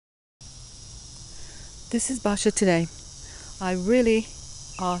This is Basia today. I really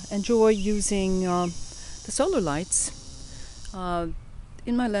enjoy using the solar lights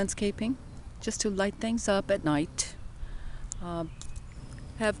in my landscaping just to light things up at night.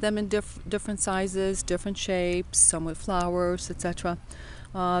 Have them in different sizes, different shapes, some with flowers, etc.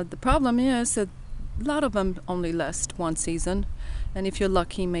 The problem is that a lot of them only last one season, and if you're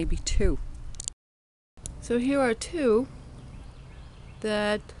lucky, maybe two. So here are two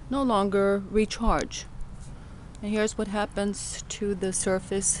that no longer recharge. And here's what happens to the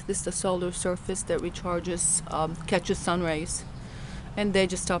surface. This is the solar surface that recharges, catches sun rays, and they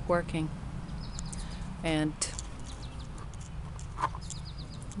just stop working. And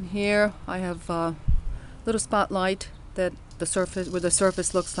here I have a little spotlight that the surface, where the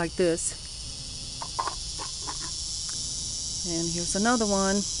surface looks like this. And here's another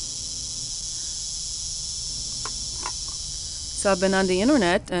one. So I've been on the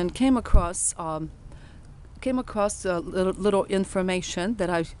internet and came across a little information that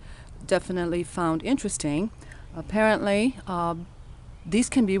I definitely found interesting. Apparently, these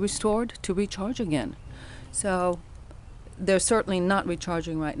can be restored to recharge again. So they're certainly not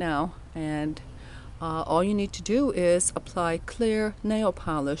recharging right now, and all you need to do is apply clear nail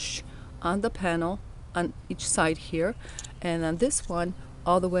polish on the panel on each side here, and on this one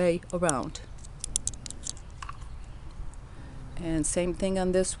all the way around. And same thing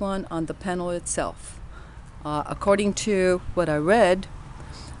on this one, on the panel itself. According to what I read,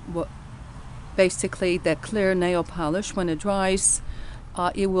 basically that clear nail polish, when it dries,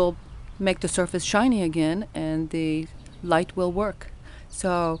 it will make the surface shiny again and the light will work.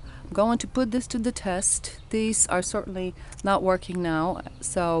 So I'm going to put this to the test. These are certainly not working now,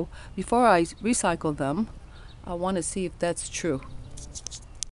 so before I recycle them, I want to see if that's true.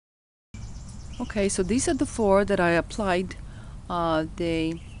 Okay, so these are the four that I applied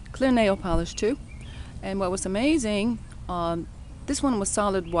the clear nail polish to. And what was amazing, this one was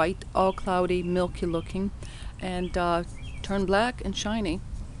solid white, all cloudy, milky looking, and turned black and shiny.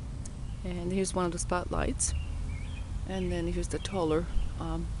 And here's one of the spotlights. And then here's the taller,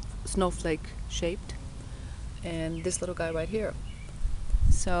 snowflake shaped. And this little guy right here.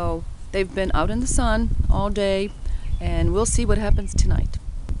 So they've been out in the sun all day, and we'll see what happens tonight.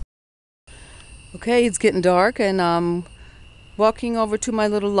 Okay, it's getting dark, and I'm walking over to my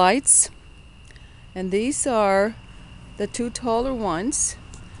little lights. And these are the two taller ones,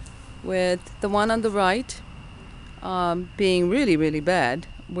 with the one on the right being really, really bad,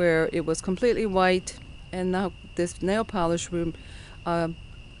 where it was completely white, and now this nail polish room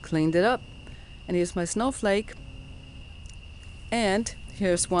cleaned it up. And here's my snowflake, and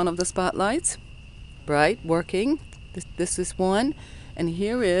here's one of the spotlights, bright, working. This is one, and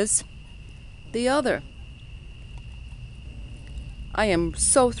here is the other. I am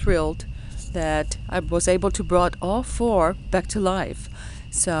so thrilled that I was able to brought all four back to life.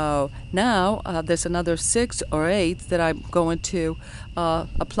 So now there's another 6 or 8 that I'm going to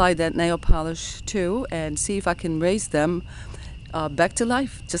apply that nail polish to and see if I can raise them back to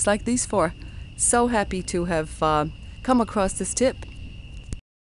life, just like these four. So happy to have come across this tip.